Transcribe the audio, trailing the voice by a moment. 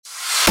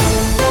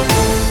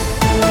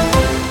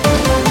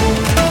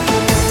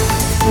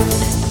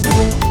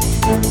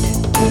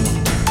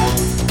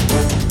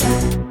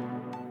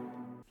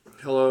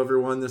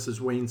This is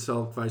Wayne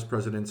Selk, Vice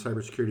President,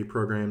 Cybersecurity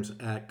Programs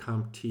at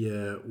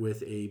CompTIA,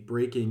 with a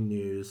breaking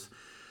news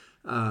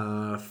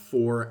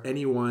for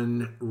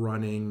anyone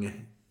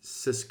running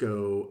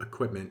Cisco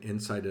equipment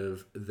inside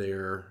of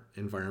their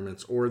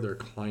environments or their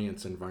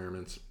clients'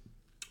 environments.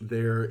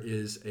 There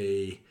is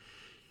a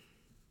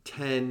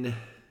 10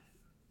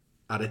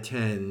 out of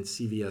 10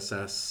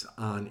 CVSS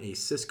on a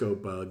Cisco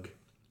bug,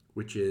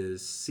 which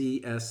is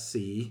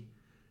CSC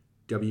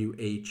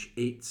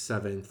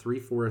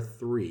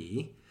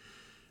WH87343.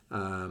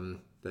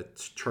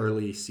 That's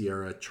Charlie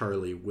Sierra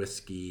Charlie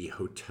Whiskey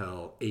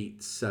Hotel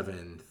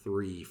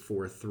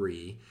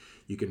 87343.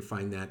 You can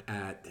find that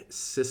at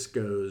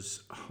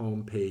Cisco's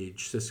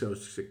homepage, Cisco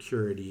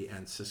Security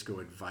and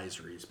Cisco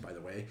Advisories, by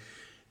the way.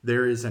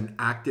 There is an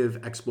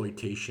active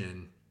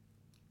exploitation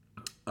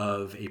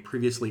of a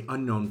previously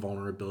unknown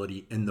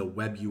vulnerability in the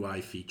web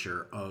UI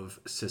feature of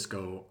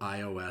Cisco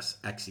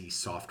iOS XE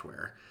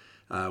software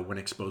when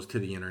exposed to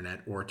the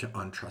internet or to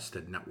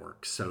untrusted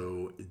networks.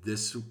 So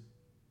this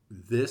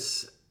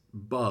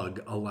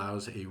bug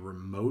allows a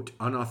remote,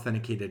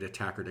 unauthenticated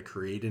attacker to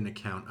create an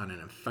account on an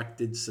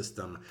infected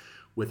system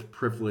with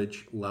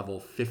privilege level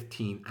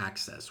 15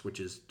 access, which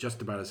is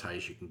just about as high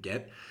as you can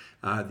get.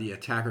 The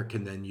attacker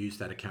can then use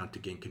that account to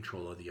gain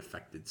control of the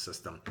affected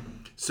system.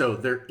 So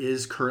there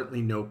is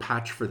currently no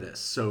patch for this.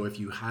 So if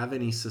you have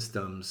any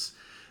systems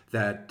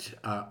that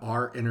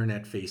are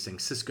internet facing,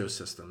 Cisco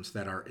systems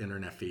that are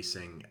internet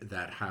facing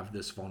that have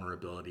this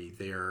vulnerability,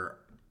 they're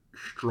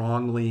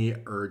strongly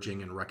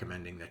urging and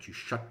recommending that you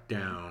shut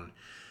down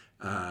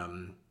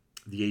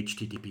the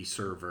HTTP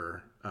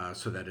server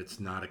so that it's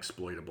not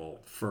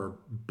exploitable for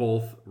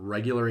both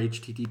regular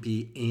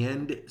HTTP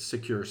and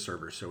secure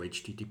server, so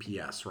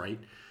HTTPS, right?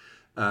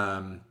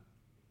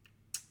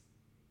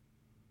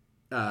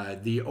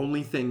 The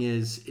only thing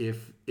is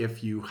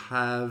if you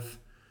have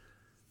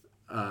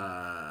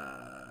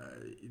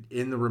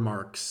in the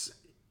remarks,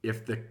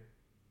 if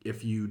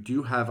you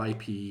do have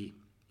IP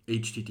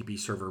HTTP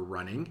server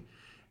running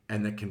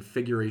and the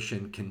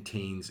configuration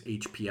contains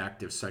HP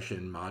active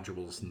session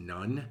modules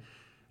none,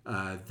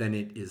 then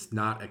it is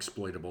not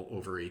exploitable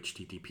over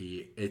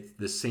HTTP.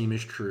 The same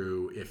is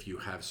true if you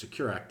have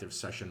secure active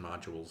session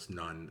modules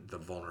none. The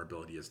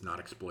vulnerability is not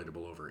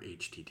exploitable over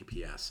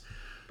HTTPS.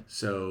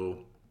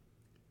 So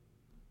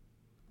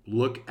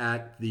look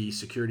at the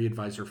security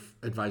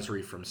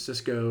advisory from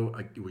Cisco.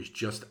 It was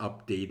just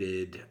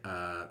updated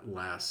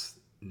last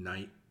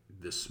night,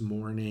 this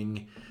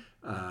morning.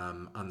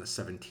 On the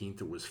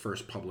 17th. It was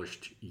first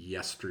published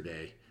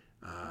yesterday,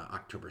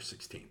 October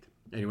 16th.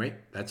 Anyway,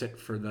 that's it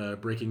for the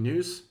breaking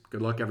news.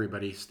 Good luck,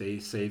 everybody. Stay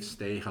safe,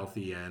 stay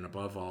healthy, and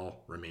above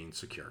all, remain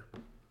secure.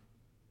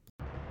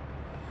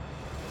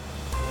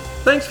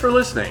 Thanks for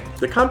listening.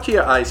 The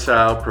CompTIA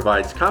iSal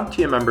provides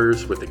CompTIA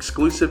members with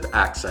exclusive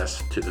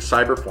access to the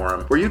Cyber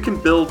Forum, where you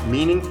can build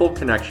meaningful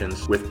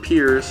connections with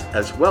peers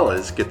as well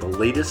as get the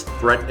latest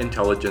threat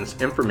intelligence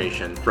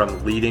information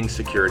from leading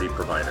security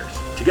providers.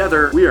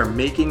 Together, we are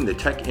making the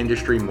tech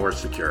industry more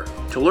secure.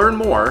 To learn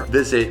more,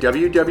 visit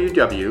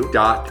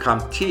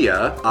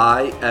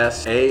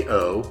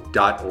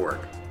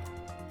www.comptiaisao.org.